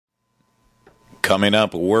Coming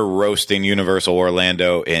up, we're roasting Universal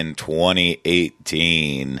Orlando in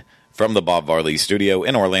 2018. From the Bob Varley Studio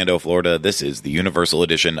in Orlando, Florida, this is the Universal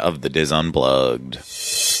edition of The Diz Unplugged.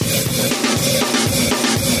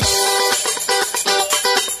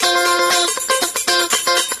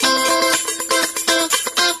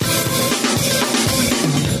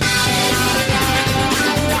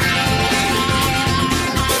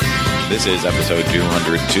 This is episode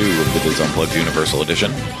 202 of the Diz Unplugged Universal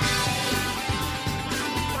edition.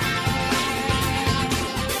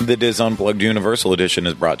 The Diz Unplugged Universal Edition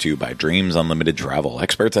is brought to you by Dreams Unlimited Travel,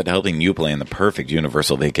 experts at helping you plan the perfect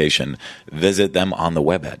Universal vacation. Visit them on the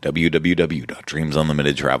web at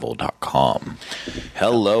www.dreamsunlimitedtravel.com.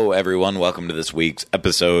 Hello, everyone. Welcome to this week's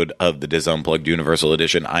episode of the Diz Unplugged Universal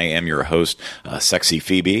Edition. I am your host, Sexy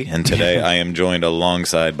Phoebe, and today I am joined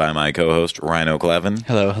alongside by my co-host, Rhino Clavin.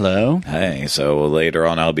 Hello, hello. Hey, so later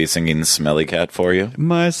on I'll be singing Smelly Cat for you.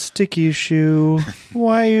 My sticky shoe.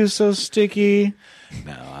 Why are you so sticky?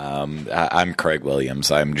 No, I'm Craig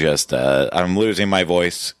Williams. I'm just I'm losing my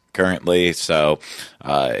voice currently, so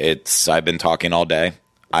I've been talking all day.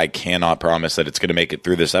 I cannot promise that it's going to make it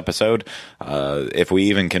through this episode. If we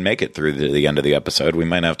even can make it through the end of the episode, we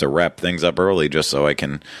might have to wrap things up early just so I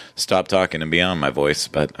can stop talking and be on my voice.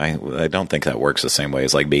 But I don't think that works the same way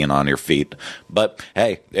as like being on your feet. But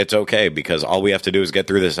hey, it's okay because all we have to do is get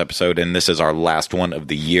through this episode, and this is our last one of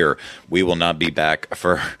the year. We will not be back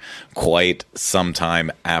for quite some time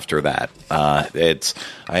after that.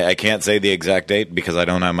 I can't say the exact date because I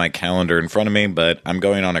don't have my calendar in front of me, but I'm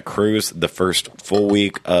going on a cruise the first full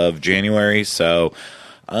week of January, so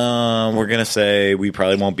we're going to say we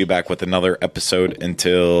probably won't be back with another episode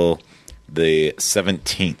until the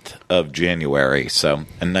 17th of January, so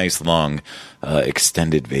a nice long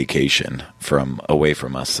extended vacation away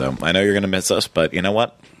from us. So I know you're going to miss us, but you know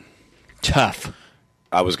what? Tough.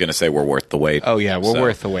 I was going to say we're worth the wait. Oh, yeah, we're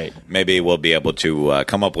worth the wait. Maybe we'll be able to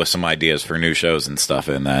come up with some ideas for new shows and stuff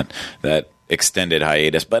in that extended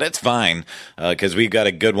hiatus. But it's fine because we got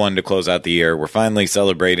a good one to close out the year. We're finally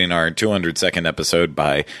celebrating our 202nd episode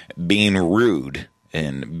by being rude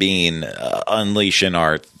and unleashing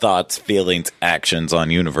our thoughts, feelings, actions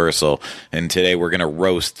on Universal. And today we're going to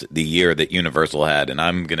roast the year that Universal had. And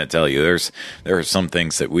I'm going to tell you, there are some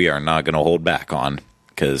things that we are not going to hold back on,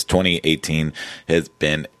 because 2018 has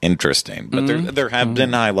been interesting. But there have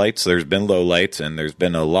been highlights, there's been lowlights, and there's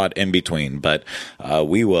been a lot in between. But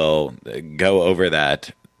we will go over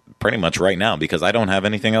that pretty much right now because I don't have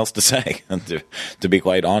anything else to say, to be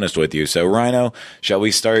quite honest with you. So, Rhino, shall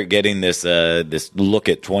we start getting this look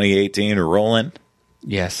at 2018 rolling?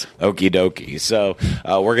 Yes. Okie dokie. So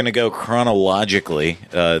we're going to go chronologically,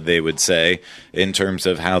 they would say, in terms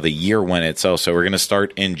of how the year went itself. So we're going to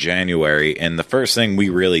start in January. And the first thing we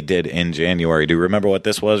really did in January, do you remember what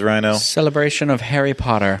this was, Rhino? Celebration of Harry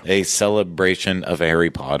Potter. A celebration of Harry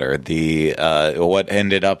Potter. What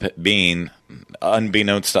ended up being,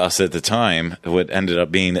 unbeknownst to us at the time, what ended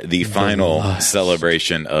up being the final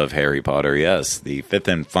celebration of Harry Potter. Yes, the fifth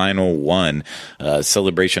and final one,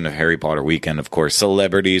 celebration of Harry Potter weekend. Of course,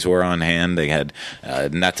 celebrities were on hand. They had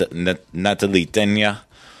Natalie Tenya,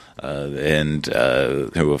 and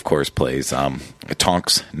who of course plays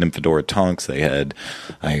Tonks, Nymphadora Tonks. They had,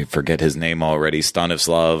 I forget his name already,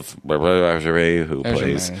 Stanislav, who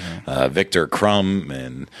plays Victor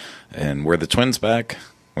Crumb, and were the twins back?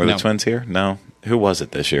 Were the twins here? No. Who was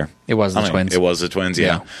it this year? It was the twins. It was the twins,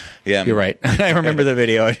 yeah. Yeah. You're right. I remember the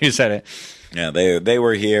video. You said it. Yeah, they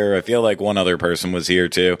were here. I feel like one other person was here,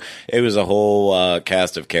 too. It was a whole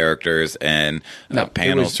cast of characters and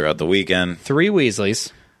panels throughout the weekend. 3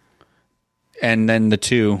 Weasleys, and then the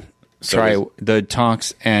two, the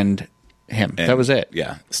Tonks and him. That was it.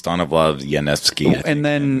 Yeah, Stanislav Yanevsky. And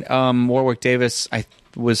then Warwick Davis,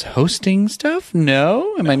 was hosting stuff?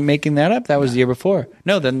 No? Am I making that up? That was the year before.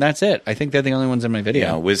 No, then that's it. I think they're the only ones in my video.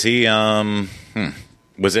 Yeah, was he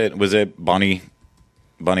was it Bonnie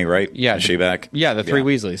Wright? Yeah. Is she back? Yeah, the 3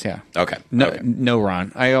 Weasleys, yeah. Okay. No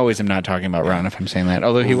Ron. I always am not talking about Ron if I'm saying that.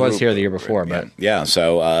 Although he was here the year before, but yeah.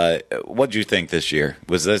 So what'd you think this year?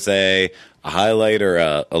 Was this a highlight or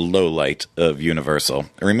a low light of Universal?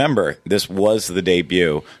 Remember, this was the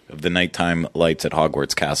debut of the nighttime lights at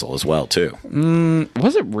Hogwarts Castle as well, too.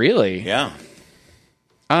 Was it really? Yeah.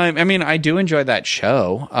 I mean, I do enjoy that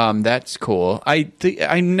show. That's cool.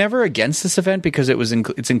 I'm never against this event because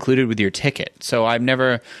it's included with your ticket. So I'll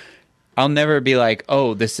never be like,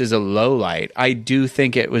 oh, this is a low light. I do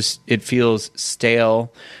think it feels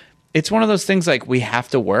stale. It's one of those things like we have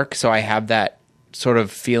to work. So I have that sort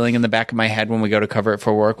of feeling in the back of my head when we go to cover it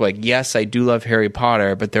for work. Like, yes, I do love Harry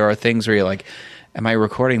Potter, but there are things where you're like, am I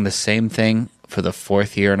recording the same thing for the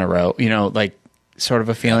 4th year in a row? You know, like, sort of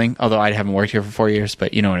a feeling. Although I haven't worked here for 4 years,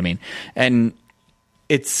 but you know what I mean. And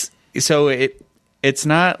it's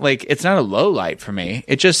not like it's not a low light for me.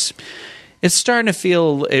 It was starting to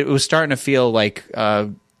feel like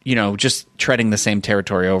just treading the same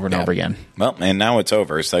territory over and over again. Well, and now it's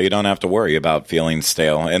over, so you don't have to worry about feeling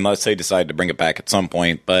stale unless they decide to bring it back at some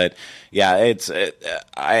point. But yeah,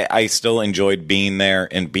 I still enjoyed being there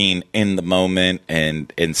and being in the moment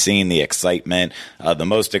and seeing the excitement. The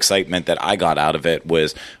most excitement that I got out of it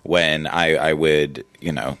was when I would,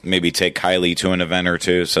 maybe take Kylie to an event or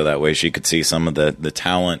two, so that way she could see some of the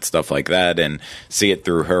talent, stuff like that, and see it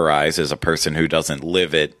through her eyes as a person who doesn't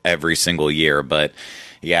live it every single year. But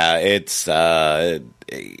yeah, it's I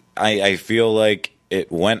feel like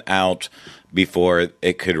it went out before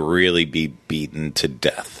it could really be beaten to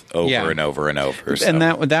death over and over and over. So. And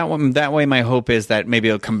that way, my hope is that maybe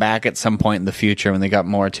it'll come back at some point in the future when they got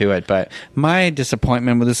more to it. But my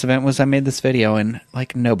disappointment with this event was I made this video and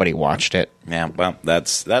like nobody watched it. Yeah, well,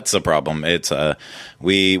 that's the problem. It's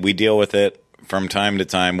we deal with it from time to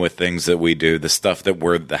time with things that we do, the stuff that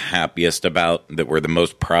we're the happiest about, that we're the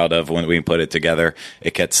most proud of when we put it together,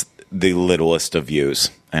 it gets the littlest of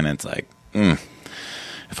views. And it's like,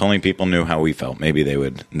 if only people knew how we felt, maybe they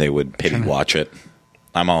would pity watch it.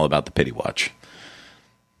 I'm all about the pity watch.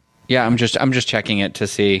 Yeah, I'm just checking it to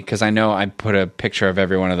see, because I know I put a picture of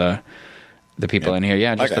every one of the people in here.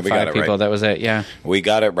 Yeah, just the 5 people. Right. That was it. Yeah. We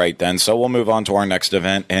got it right then. So we'll move on to our next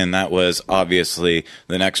event, and that was obviously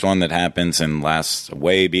the next one that happens and lasts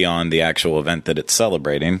way beyond the actual event that it's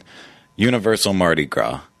celebrating, Universal Mardi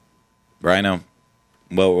Gras. Rhino,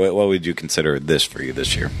 what would you consider this for you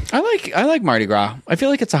this year? I like Mardi Gras. I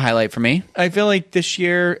feel like it's a highlight for me. I feel like this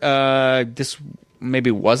year, this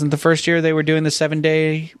maybe wasn't the first year they were doing the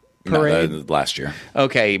 7-day parade. No, last year.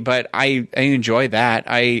 Okay, but I enjoy that.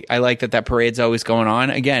 I like that parade's always going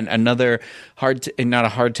on. Again, another not a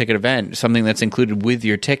hard ticket event, something that's included with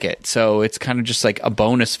your ticket. So it's kind of just like a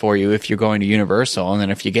bonus for you if you're going to Universal, and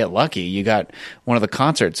then if you get lucky, you got one of the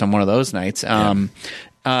concerts on one of those nights. And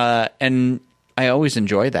I always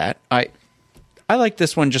enjoy that. I like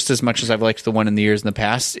this one just as much as I've liked the one in the years in the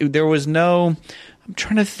past. There was no. I'm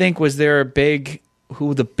trying to think. Was there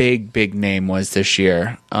who the big name was this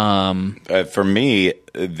year? For me,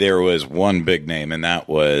 there was one big name, and that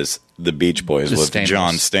was the Beach Boys with Stamos.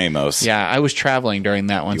 John Stamos. Yeah, I was traveling during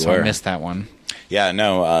that one, I missed that one. Yeah,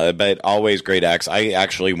 no, but always great acts. I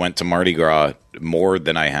actually went to Mardi Gras more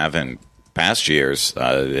than I have in past years,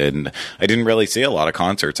 and I didn't really see a lot of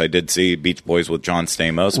concerts. I did see Beach Boys with John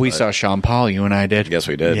Stamos. We saw Sean Paul, you and I did. Yes,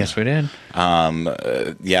 we did. Yes, we did.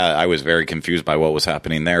 Yeah, I was very confused by what was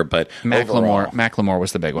happening there, but Macklemore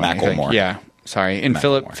was the big one. Macklemore. Yeah. Sorry. And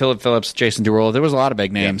Philip Phillips, Jason Derulo. There was a lot of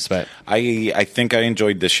big names, but I think I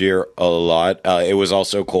enjoyed this year a lot. It was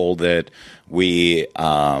also cool that we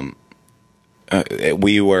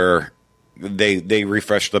were they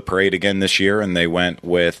refreshed the parade again this year, and they went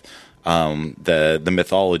with the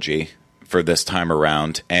mythology for this time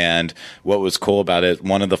around. And what was cool about it,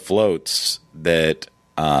 one of the floats.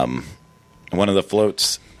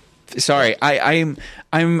 Sorry, I'm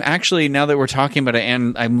actually, now that we're talking about it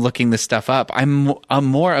and I'm looking this stuff up, I'm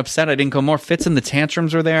more upset I didn't go more. Fits and the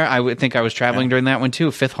Tantrums were there. I would think I was traveling during that one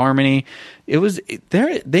too. Fifth Harmony.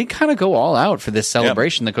 They kind of go all out for this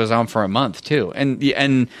celebration that goes on for a month too.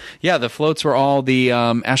 And yeah, the floats were all the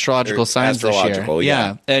astrological signs this year.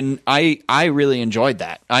 Yeah. And I really enjoyed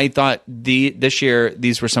that. I thought this year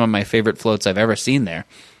these were some of my favorite floats I've ever seen there.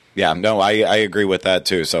 Yeah, no, I agree with that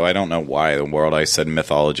too. So I don't know why in the world I said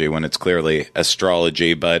mythology when it's clearly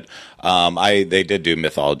astrology, but they did do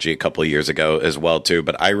mythology a couple of years ago as well too.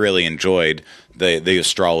 But I really enjoyed the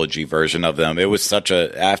astrology version of them. It was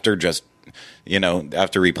after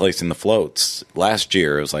replacing the floats last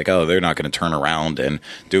year, it was like, oh, they're not going to turn around and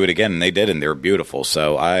do it again, and they did, and they were beautiful.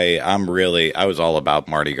 So I was all about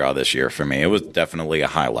Mardi Gras this year for me. It was definitely a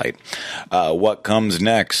highlight. What comes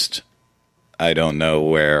next? I don't know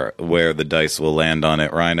where the dice will land on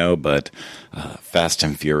it, Rhino, but Fast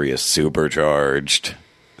and Furious Supercharged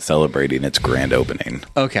celebrating its grand opening.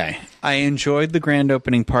 Okay. I enjoyed the grand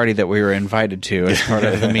opening party that we were invited to as part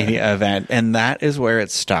of the media event, and that is where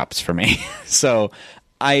it stops for me. So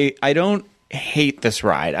I don't hate this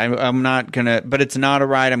ride. I'm not going to, but it's not a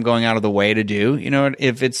ride I'm going out of the way to do. You know,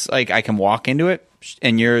 if it's like I can walk into it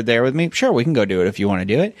and you're there with me, sure, we can go do it if you want to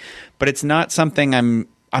do it. But it's not something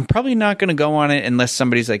I'm probably not going to go on it unless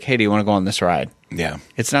somebody's like, hey, do you want to go on this ride? Yeah.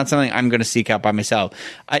 It's not something I'm going to seek out by myself.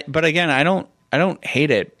 But again, I don't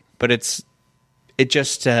hate it, but it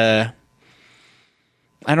just, I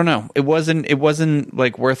don't know. It wasn't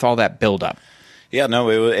like worth all that buildup. Yeah,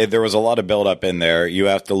 no, there was a lot of buildup in there. You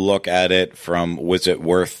have to look at it from, was it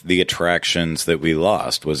worth the attractions that we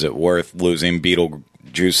lost? Was it worth losing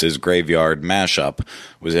Beetlejuice's Graveyard Mashup?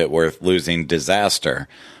 Was it worth losing Disaster?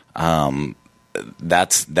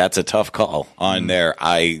 That's a tough call on there.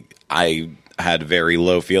 I had very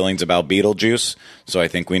low feelings about Beetlejuice, so I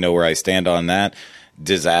think we know where I stand on that.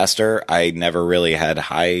 Disaster, I never really had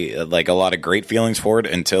a lot of great feelings for it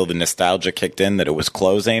until the nostalgia kicked in that it was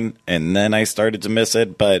closing, and then I started to miss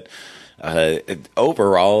it. But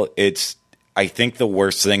overall, I think the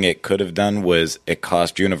worst thing it could have done was it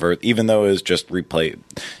cost Universal, even though it was just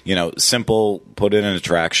simple, put in an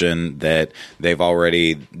attraction that they've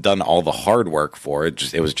already done all the hard work for.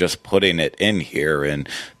 It was just putting it in here and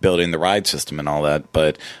building the ride system and all that.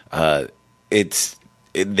 But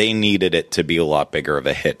they needed it to be a lot bigger of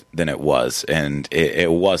a hit than it was, and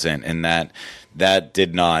it wasn't, and that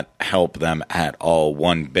did not help them at all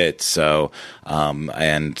one bit. So,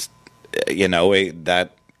 that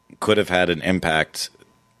could have had an impact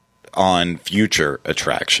on future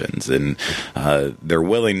attractions and their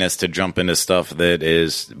willingness to jump into stuff that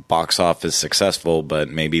is box office successful, but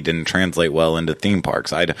maybe didn't translate well into theme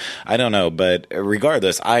parks. I don't know, but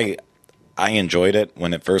regardless, I enjoyed it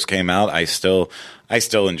when it first came out. I still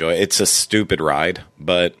enjoy it. It's a stupid ride,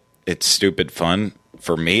 but it's stupid fun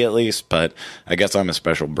for me at least. But I guess I'm a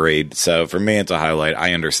special breed, so for me it's a highlight.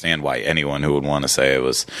 I understand why anyone who would want to say it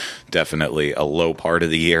was definitely a low part of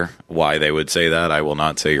the year, why they would say that. I will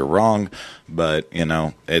not say you're wrong, but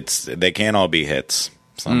they can't all be hits.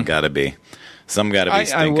 Some got to be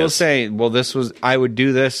stinkers. I will say, I would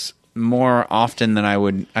do this more often than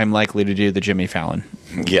I'm likely to do the Jimmy Fallon.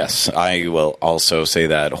 Yes, I will also say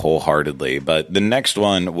that wholeheartedly. But the next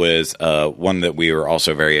one was one that we were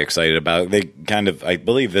also very excited about. I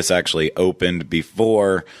believe this actually opened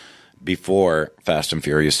before Fast and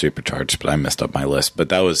Furious Supercharged, but I messed up my list. But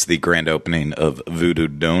that was the grand opening of Voodoo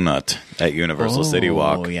Doughnut at Universal City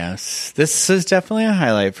Walk. Oh, yes. This is definitely a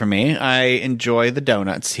highlight for me. I enjoy the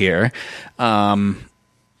donuts here.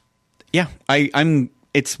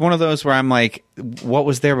 It's one of those where I'm like, what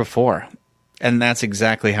was there before? And that's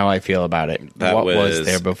exactly how I feel about it. What was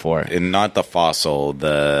there before? And not the fossil, it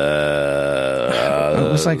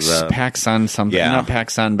was like PacSun something. Yeah. Not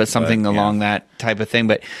PacSun, but something along that type of thing.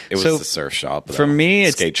 But it was the surf shop. For me,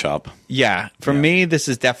 it's skate shop. Yeah. For me, this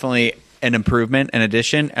is definitely an improvement, an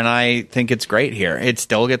addition, and I think it's great here. It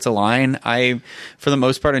still gets a line. I, for the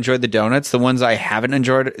most part, enjoyed the donuts. The ones I haven't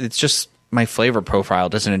enjoyed, it's just my flavor profile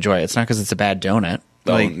doesn't enjoy it. It's not because it's a bad donut.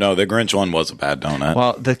 No, the Grinch one was a bad donut.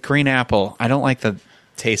 Well, the green apple, I don't like the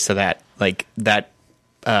taste of that. Like that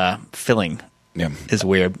filling is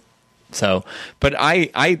weird. So, but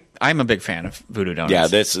I'm a big fan of Voodoo Donuts. Yeah,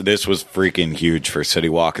 this was freaking huge for City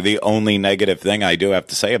Walk. The only negative thing I do have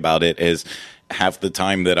to say about it is half the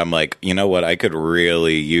time that I'm like, you know what, I could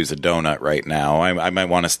really use a donut right now. I might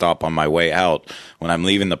want to stop on my way out when I'm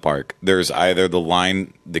leaving the park. There's either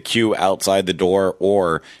the queue outside the door,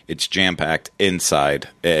 or it's jam-packed inside,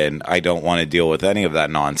 and I don't want to deal with any of that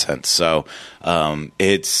nonsense. So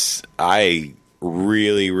I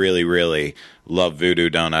really, really, really love Voodoo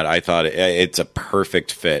Doughnut. I thought it's a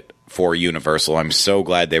perfect fit for Universal. I'm so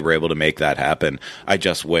glad they were able to make that happen. I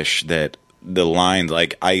just wish that the lines,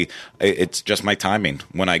 it's just my timing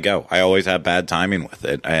when I go. I always have bad timing with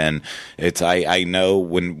it, and I know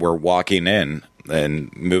when we're walking in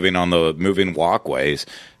and moving walkways,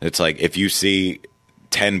 it's like if you see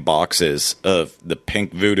 10 boxes of the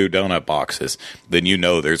pink Voodoo Doughnut boxes, then you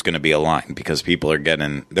know there's going to be a line, because people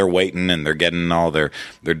they're waiting and they're getting all their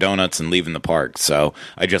donuts and leaving the park. So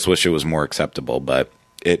I just wish it was more acceptable, but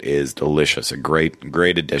it is delicious. A great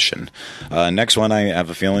addition. Next one, I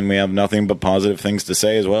have a feeling we have nothing but positive things to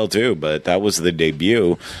say as well, too. But that was the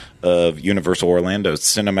debut of Universal Orlando's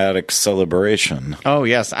Cinematic Celebration. Oh,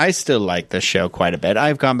 yes. I still like this show quite a bit.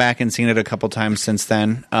 I've gone back and seen it a couple times since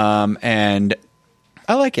then. And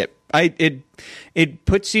I like it. It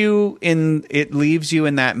puts you in, it leaves you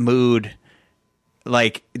in that mood,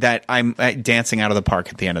 like that I'm dancing out of the park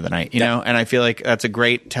at the end of the night, you know? And I feel like that's a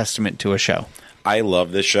great testament to a show. I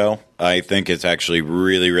love this show. I think it's actually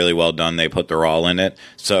really, really well done. They put their all in it.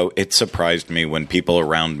 So it surprised me when people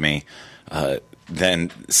around me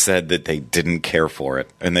then said that they didn't care for it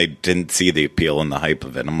and they didn't see the appeal and the hype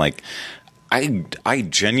of it. I'm like, I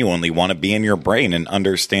genuinely want to be in your brain and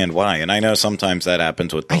understand why. And I know sometimes that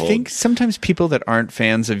happens with the whole... I think sometimes people that aren't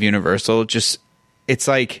fans of Universal it's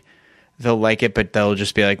like they'll like it, but they'll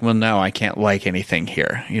just be like, well, no, I can't like anything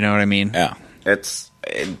here. You know what I mean? Yeah. It's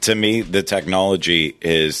to me the technology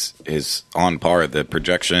is on par. The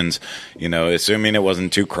projections, assuming it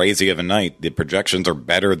wasn't too crazy of a night, the projections are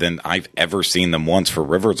better than I've ever seen them once for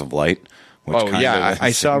Rivers of Light.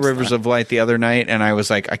 I saw Rivers of Light the other night, and I was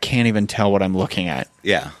like, I can't even tell what I'm looking at.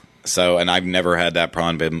 Yeah. So, and I've never had that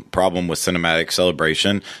problem with Cinematic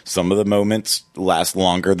Celebration. Some of the moments last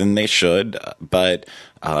longer than they should, but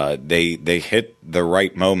they hit the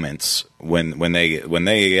right moments when they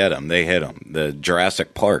get them. They hit them. The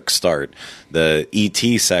Jurassic Park start, the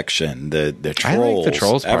ET section, the Trolls. I like the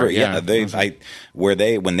Trolls part.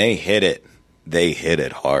 When they hit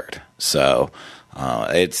it hard. So.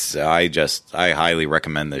 I highly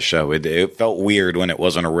recommend this show. It felt weird when it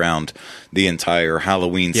wasn't around the entire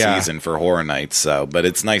Halloween season for Horror Nights. But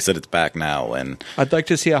it's nice that it's back now. And I'd like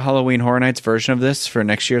to see a Halloween Horror Nights version of this for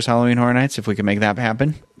next year's Halloween Horror Nights. If we can make that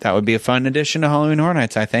happen, that would be a fun addition to Halloween Horror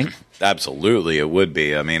Nights, I think. Absolutely, it would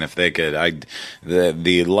be. I mean, if they could,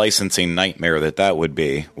 the licensing nightmare that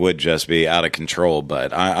would just be out of control.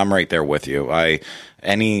 But I'm right there with you.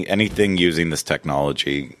 Anything using this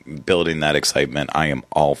technology, building that excitement, I am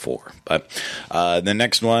all for. But the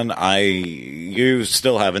next one, you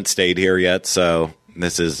still haven't stayed here yet, so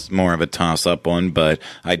this is more of a toss-up one, but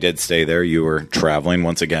I did stay there. You were traveling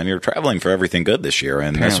once again. You're traveling for everything good this year,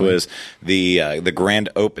 and Apparently. This was the grand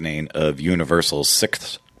opening of Universal's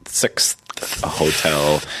sixth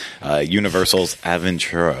hotel, Universal's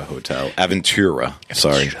Aventura Hotel. Aventura.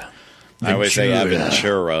 Sorry. I always say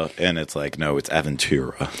Aventura, and it's like, no, it's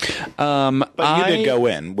Aventura. But you did go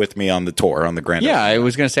in with me on the tour, on the Grand Opening. I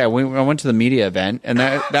was going to say, I went to the media event, and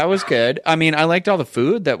that was good. I mean, I liked all the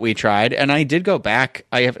food that we tried, and I did go back.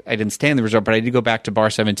 I didn't stay in the resort, but I did go back to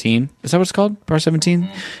Bar 17. Is that what it's called? Bar 17?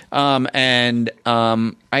 I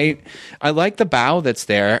like the bow that's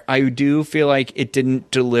there. I do feel like it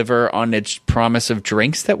didn't deliver on its promise of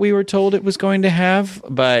drinks that we were told it was going to have,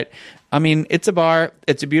 but... I mean, it's a bar.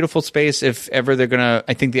 It's a beautiful space. If ever they're gonna,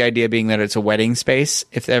 I think the idea being that it's a wedding space.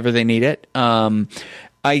 If ever they need it,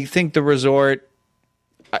 I think the resort.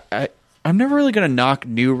 I'm never really gonna knock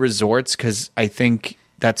new resorts because I think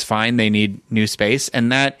that's fine. They need new space,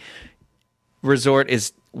 and that resort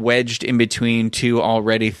is wedged in between two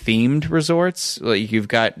already themed resorts. Like you've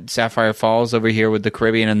got Sapphire Falls over here with the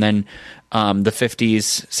Caribbean, and then the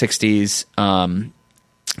 50s, 60s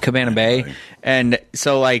Cabana Bay, and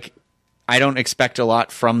so like. I don't expect a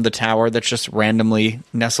lot from the tower that's just randomly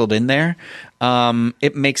nestled in there.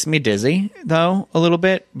 It makes me dizzy, though, a little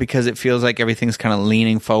bit, because it feels like everything's kind of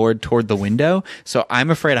leaning forward toward the window. So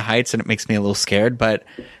I'm afraid of heights, and it makes me a little scared. But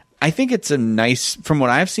I think it's from what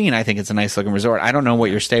I've seen, I think it's a nice-looking resort. I don't know what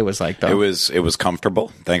your stay was like, though. It was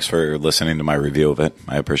comfortable. Thanks for listening to my review of it.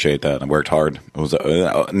 I appreciate that. I worked hard. It was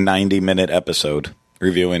a 90-minute episode.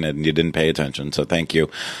 Reviewing it and you didn't pay attention, so thank you.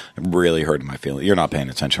 It really hurt my feelings. You're not paying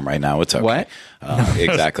attention right now. It's okay. What?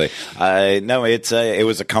 Exactly. No, it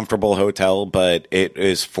was a comfortable hotel, but it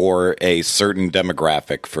is for a certain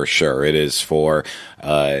demographic for sure. It is for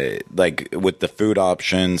like with the food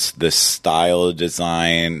options, the style of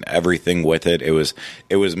design, everything with it. It was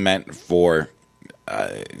meant for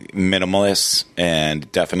minimalists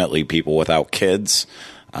and definitely people without kids.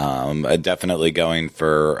 Definitely going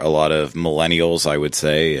for a lot of millennials, I would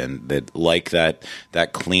say, and that like that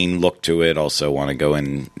clean look to it. Also want to go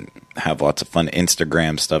and have lots of fun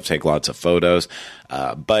Instagram stuff, take lots of photos.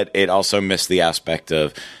 But it also missed the aspect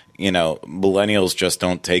of, millennials just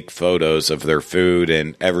don't take photos of their food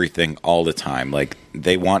and everything all the time. Like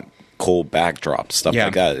they want cool backdrops, stuff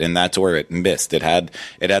like that. And that's where it missed. It had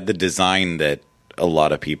the design that a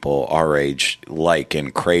lot of people our age like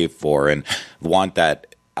and crave for and want that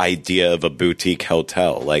idea of a boutique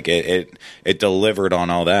hotel. Like it delivered on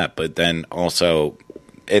all that, but then also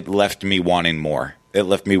it left me wanting more. It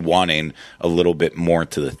left me wanting a little bit more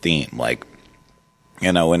to the theme, like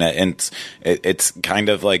and it's kind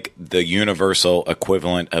of like the Universal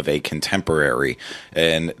equivalent of a contemporary,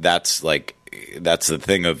 and that's the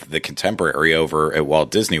thing of the contemporary over at Walt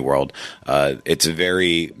Disney World. It's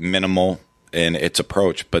very minimal in its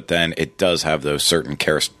approach, but then it does have those certain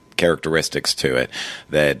characteristics to it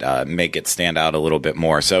that make it stand out a little bit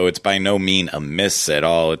more. So it's by no mean a miss at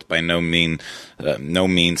all. It's by no mean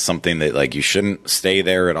something that like you shouldn't stay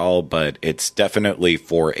there at all. But it's definitely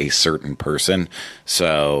for a certain person.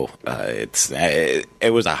 So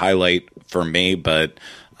it was a highlight for me. But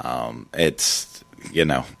it's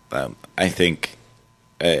I think.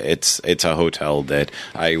 It's a hotel that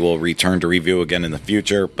I will return to review again in the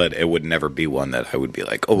future, but it would never be one that I would be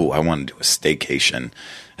like, oh, I want to do a staycation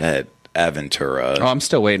at Aventura. Oh, I'm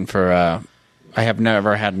still waiting for. I have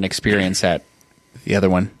never had an experience at the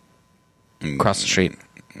other one across the street.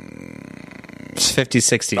 It's 50s,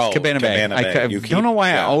 60s. Oh, Cabana Bay. Cabana Bay. I don't know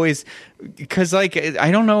why I always... Because, like,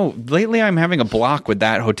 I don't know. Lately, I'm having a block with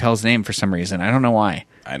that hotel's name for some reason. I don't know why.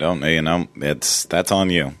 I don't, that's on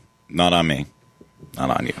you. Not on me.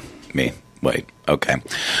 Not on you. Me. Wait. Okay.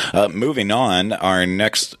 Moving on, our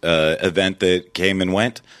next event that came and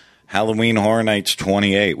went, Halloween Horror Nights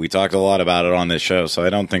 28. We talked a lot about it on this show, so I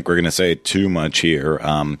don't think we're going to say too much here.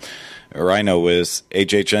 Rhino, was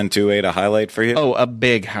HHN 28 a highlight for you? Oh, a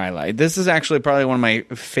big highlight. This is actually probably one of my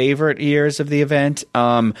favorite years of the event.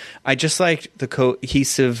 I just liked the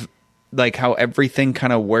cohesive, like how everything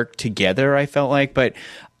kind of worked together, I felt like. But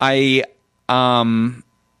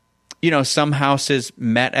some houses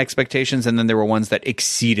met expectations, and then there were ones that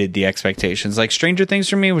exceeded the expectations. Like Stranger Things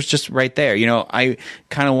for me was just right there. I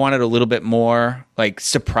kind of wanted a little bit more like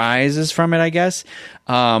surprises from it, I guess.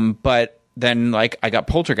 But then like I got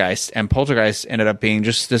Poltergeist, and Poltergeist ended up being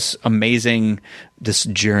just this amazing, this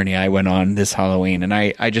journey I went on this Halloween. And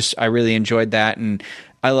I really enjoyed that. And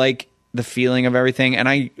I like the feeling of everything. And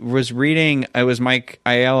I was reading, it was Mike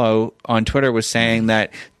Aiello on Twitter was saying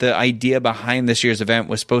that the idea behind this year's event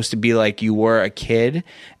was supposed to be like you were a kid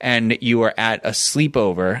and you were at a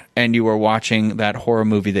sleepover and you were watching that horror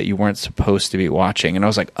movie that you weren't supposed to be watching. And I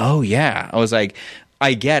was like, oh yeah. I was like,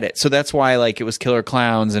 I get it. So that's why like it was Killer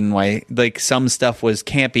Clowns and why like some stuff was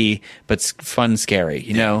campy but fun, scary,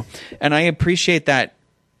 you know? And I appreciate that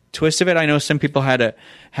twist of it. I know some people had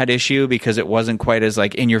issue because it wasn't quite as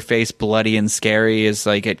like in your face, bloody and scary as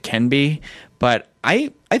like it can be. But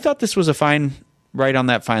I thought this was right on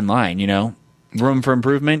that fine line, room for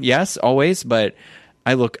improvement. Yes, always. But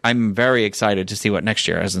I'm very excited to see what next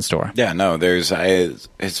year has in store. Yeah, no, as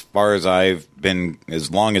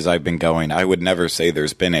long as I've been going, I would never say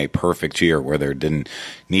there's been a perfect year where there didn't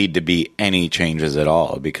need to be any changes at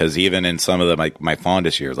all. Because even in some of my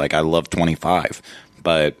fondest years, like I love 25,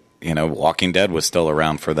 but Walking Dead was still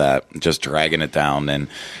around for that, just dragging it down. And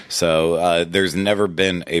so there's never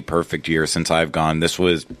been a perfect year since I've gone. This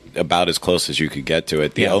was about as close as you could get to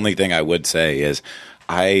it. The only thing I would say is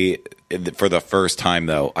for the first time,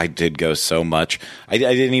 though, I did go so much. I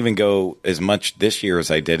didn't even go as much this year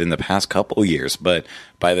as I did in the past couple years. But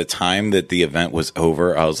by the time that the event was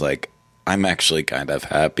over, I was like, I'm actually kind of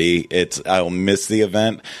happy. I'll miss the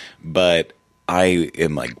event, but I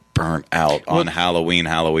am like burnt out on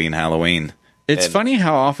Halloween. It's funny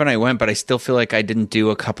how often I went, but I still feel like I didn't do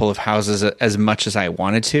a couple of houses as much as I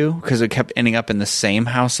wanted to because it kept ending up in the same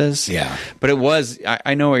houses. Yeah. But it was,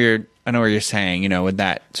 I know what you're saying, with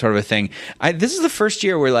that sort of a thing. This is the first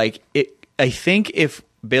year where like I think if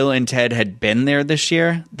Bill and Ted had been there this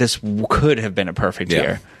year, this could have been a perfect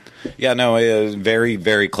year. Yeah, no, very,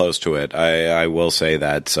 very close to it. I will say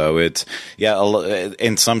that. So it's,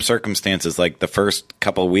 in some circumstances, like the first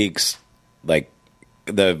couple weeks, like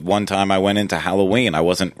the one time I went into Halloween, I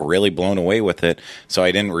wasn't really blown away with it. So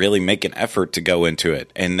I didn't really make an effort to go into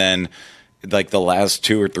it. And then like the last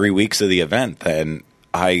 2 or 3 weeks of the event, then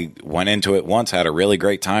I went into it once, had a really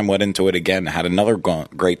great time, went into it again, had another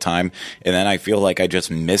great time. And then I feel like I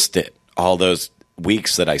just missed it all those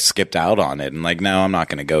weeks that I skipped out on it, and like now I'm not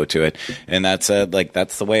going to go to it. And that's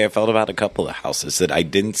the way I felt about a couple of houses, that I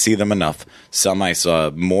didn't see them enough. Some I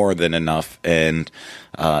saw more than enough, and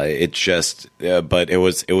it just but it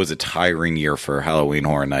was a tiring year for Halloween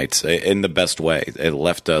Horror Nights in the best way. It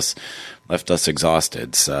left us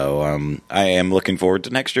exhausted. So I am looking forward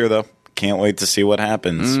to next year, though. Can't wait to see what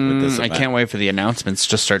happens with this event. I can't wait for the announcements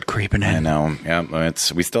to start creeping in. I know. Yeah,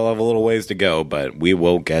 we still have a little ways to go, but we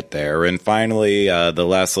will get there. And finally, the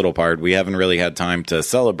last little part, we haven't really had time to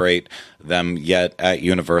celebrate them yet at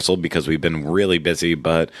Universal because we've been really busy,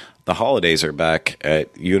 but the holidays are back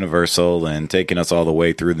at Universal and taking us all the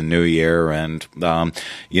way through the new year. And,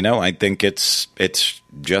 I think it's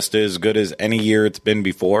just as good as any year it's been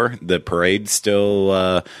before. The parade's still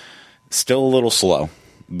a little slow,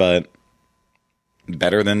 but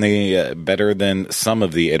better than some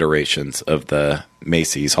of the iterations of the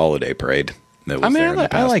Macy's holiday parade that was there in the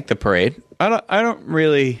past. I like the parade. I'm not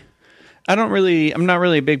really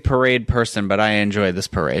a big parade person, but I enjoy this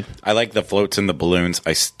parade. I like the floats and the balloons.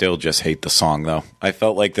 I still just hate the song, though. I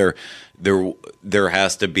felt like there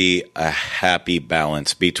has to be a happy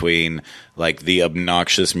balance between like the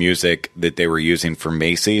obnoxious music that they were using for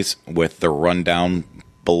Macy's with the rundown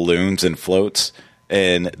balloons and floats,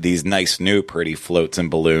 and these nice new pretty floats and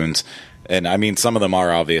balloons. And I mean, some of them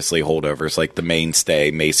are obviously holdovers, like the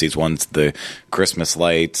mainstay Macy's ones, the Christmas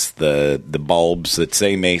lights, the bulbs that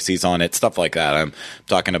say Macy's on it, stuff like that. I'm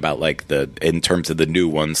talking about like in terms of the new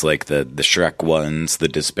ones, like the Shrek ones, the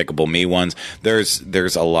Despicable Me ones. There's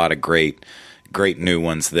a lot of great great new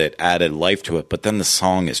ones that added life to it, but then the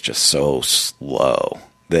song is just so slow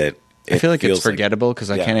that I feel like feels it's forgettable because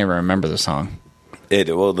I can't even remember the song. It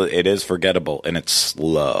is forgettable and it's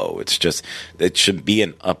slow. It's just, it should be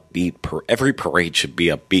an upbeat. Every parade should be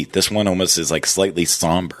upbeat. This one almost is like slightly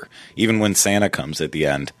somber. Even when Santa comes at the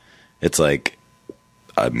end, it's like,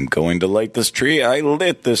 I'm going to light this tree. I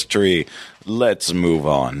lit this tree. Let's move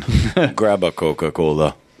on. Grab a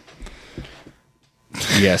Coca-Cola.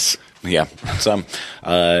 Yes. Yeah. So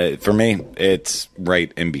for me, it's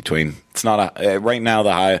right in between. It's not right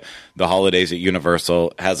now. The holidays at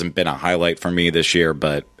Universal hasn't been a highlight for me this year,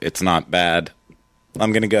 but it's not bad.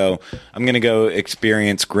 I'm gonna go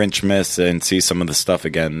experience Grinchmas and see some of the stuff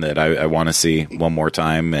again that I want to see one more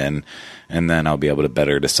time, and then I'll be able to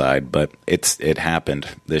better decide. But it happened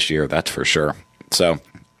this year, that's for sure. So.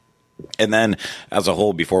 And then, as a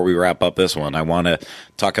whole, before we wrap up this one, I want to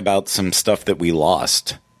talk about some stuff that we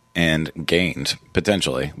lost and gained,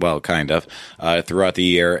 potentially, well, kind of, throughout the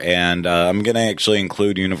year. And I'm going to actually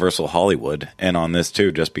include Universal Hollywood in on this,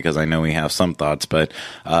 too, just because I know we have some thoughts. But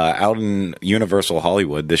out in Universal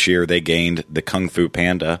Hollywood this year, they gained the Kung Fu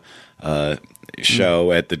Panda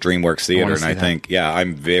show at the DreamWorks Theater. And I think,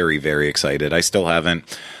 I'm very, very excited. I still haven't,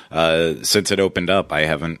 since it opened up, I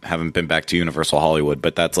haven't been back to Universal Hollywood,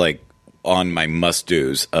 but that's like on my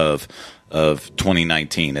must-dos of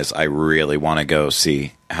 2019 is I really want to go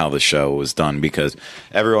see how the show was done, because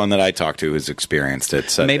everyone that I talked to has experienced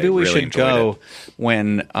it. So maybe we really should go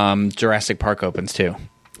when Jurassic Park opens too.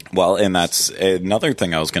 Well, and that's another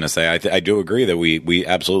thing I was going to say. I do agree that we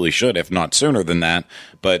absolutely should, if not sooner than that.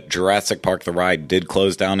 But Jurassic Park the ride did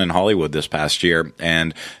close down in Hollywood this past year,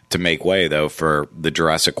 and to make way, though, for the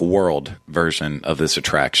Jurassic World version of this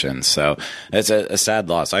attraction. So it's a sad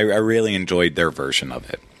loss. I really enjoyed their version of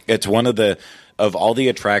it. It's one of all the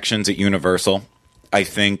attractions at Universal, I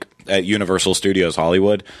think, at Universal Studios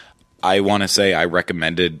Hollywood, I want to say I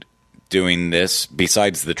recommended doing this,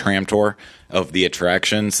 besides the tram tour of the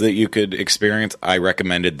attractions that you could experience. I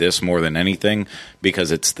recommended this more than anything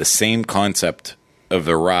because it's the same concept of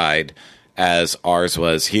the ride as ours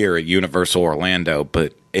was here at Universal Orlando,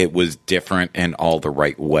 but it was different in all the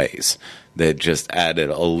right ways. That just added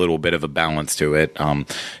a little bit of a balance to it, and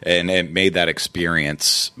it made that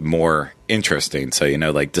experience more interesting. So,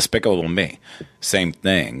 like Despicable Me, same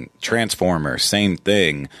thing. Transformers, same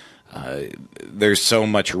thing. There's so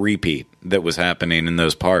much repeat that was happening in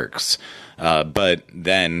those parks. But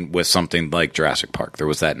then with something like Jurassic Park, there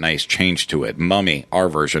was that nice change to it. Mummy, our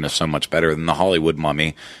version, is so much better than the Hollywood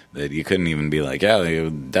Mummy that you couldn't even be like, yeah, you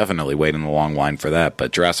definitely wait in a long line for that.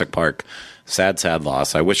 But Jurassic Park, sad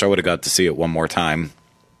loss. I wish I would have got to see it one more time.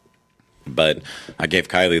 But I gave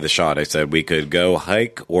Kylie the shot. I said we could go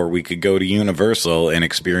hike or we could go to Universal and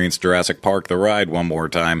experience Jurassic Park the ride one more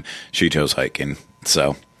time. She chose hiking.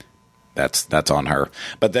 So that's on her.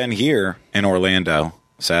 But then here in Orlando,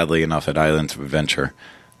 sadly enough, at Islands of Adventure,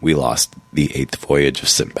 we lost the 8th voyage of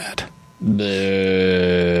Sinbad. Boo.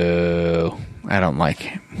 I don't like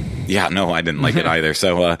it. Yeah, no, I didn't like it either.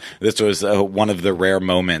 So this was one of the rare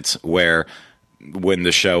moments where when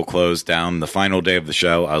the show closed down, the final day of the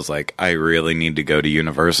show, I was like, I really need to go to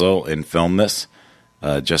Universal and film this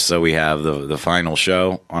just so we have the final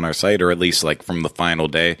show on our site, or at least like from the final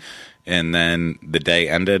day. And then the day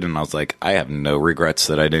ended, and I was like, I have no regrets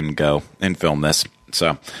that I didn't go and film this.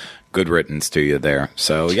 So, good riddance to you there.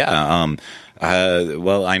 So, yeah,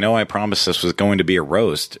 well, I know I promised this was going to be a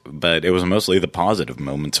roast, but it was mostly the positive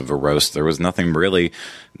moments of a roast. There was nothing really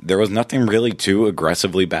too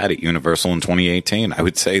aggressively bad at Universal in 2018. I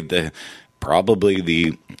would say probably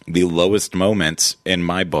the lowest moments, in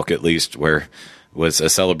my book at least, was a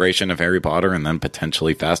celebration of Harry Potter and then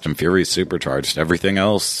potentially Fast and Furious Supercharged. Everything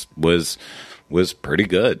else was pretty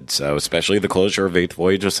good. So especially the closure of 8th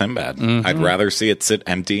Voyage of Sinbad. Mm-hmm. I'd rather see it sit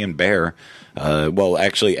empty and bare. Well,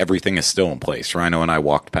 actually, everything is still in place. Rhino and I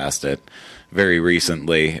walked past it very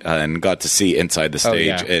recently and got to see inside the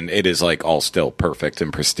stage, and it is like all still perfect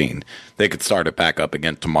and pristine. They could start it back up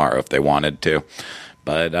again tomorrow if they wanted to.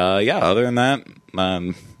 But other than that,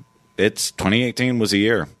 it's 2018 was a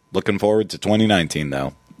year. Looking forward to 2019,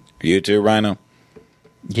 though. You too, Rhino?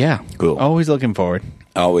 Yeah. Cool. Always looking forward.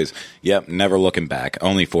 Always. Yep, never looking back,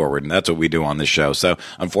 only forward, and that's what we do on this show. So,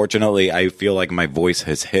 unfortunately, I feel like my voice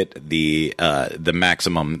has hit the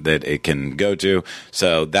maximum that it can go to.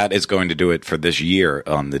 So, that is going to do it for this year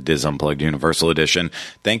on the Diz Unplugged Universal Edition.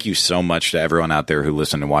 Thank you so much to everyone out there who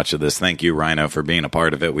listened and watched this. Thank you, Rhino, for being a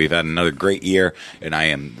part of it. We've had another great year, and I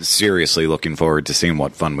am seriously looking forward to seeing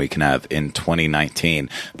what fun we can have in 2019.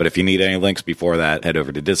 But if you need any links before that, head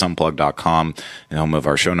over to DizUnplugged.com, the home of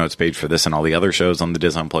our show notes page for this and all the other shows on the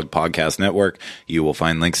Diz Unplugged Podcast Network. You will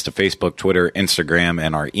find links to Facebook, Twitter, Instagram,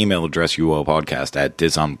 and our email address,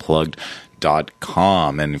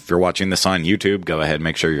 uopodcast@dizunplugged.com. And if you're watching this on YouTube, go ahead and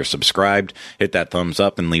make sure you're subscribed, hit that thumbs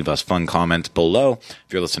up, and leave us fun comments below. If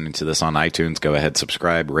you're listening to this on iTunes, go ahead,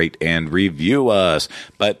 subscribe, rate, and review us.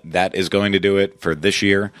 But that is going to do it for this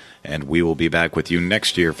year, and we will be back with you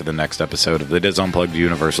next year for the next episode of the Diz Unplugged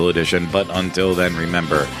Universal Edition. But until then,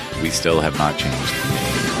 remember, we still have not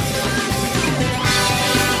changed.